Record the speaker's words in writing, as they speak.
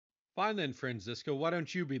Fine then, Franziska, why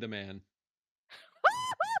don't you be the man?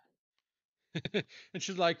 And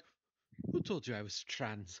she's like, who told you I was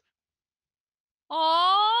trans?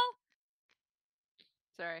 Aww.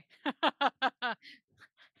 Sorry. That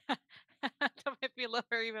made me love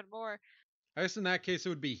her even more. I guess in that case it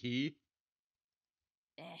would be he.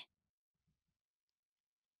 Eh.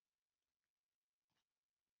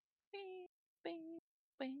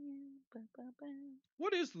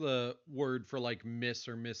 What is the word for like Miss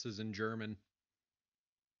or Mrs. in German?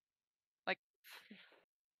 Like,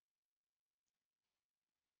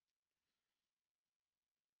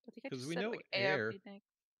 I think I Because just we said know like air. everything.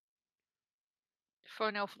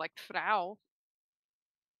 For no, for like Frau.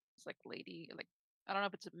 It's like lady, like I don't know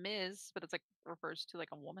if it's a Ms, but it's like refers to like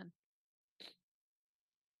a woman.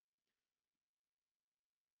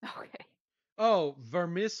 Okay. Oh,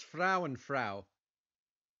 Vermiss Frau and Frau.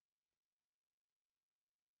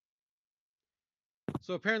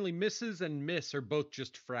 So apparently Mrs. and Miss are both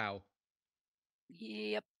just Frau.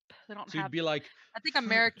 Yep. They don't So you'd have. be like, I think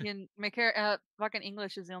fucking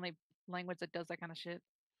English is the only language that does that kind of shit,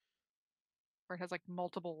 where it has like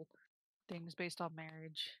multiple things based on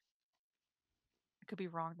marriage. I could be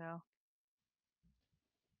wrong though.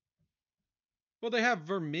 well, they have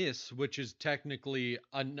Vermiss, which is technically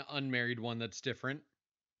an unmarried one that's different.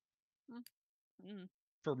 Mm.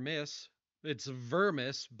 For Miss, it's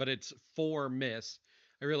Vermis, but it's for Miss.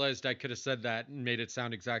 I realized I could have said that and made it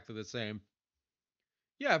sound exactly the same.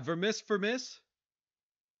 Yeah, Vermis for Miss.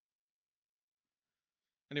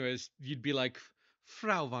 Anyways, you'd be like,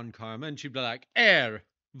 Frau von Karma, and she'd be like,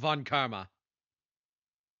 von Karma.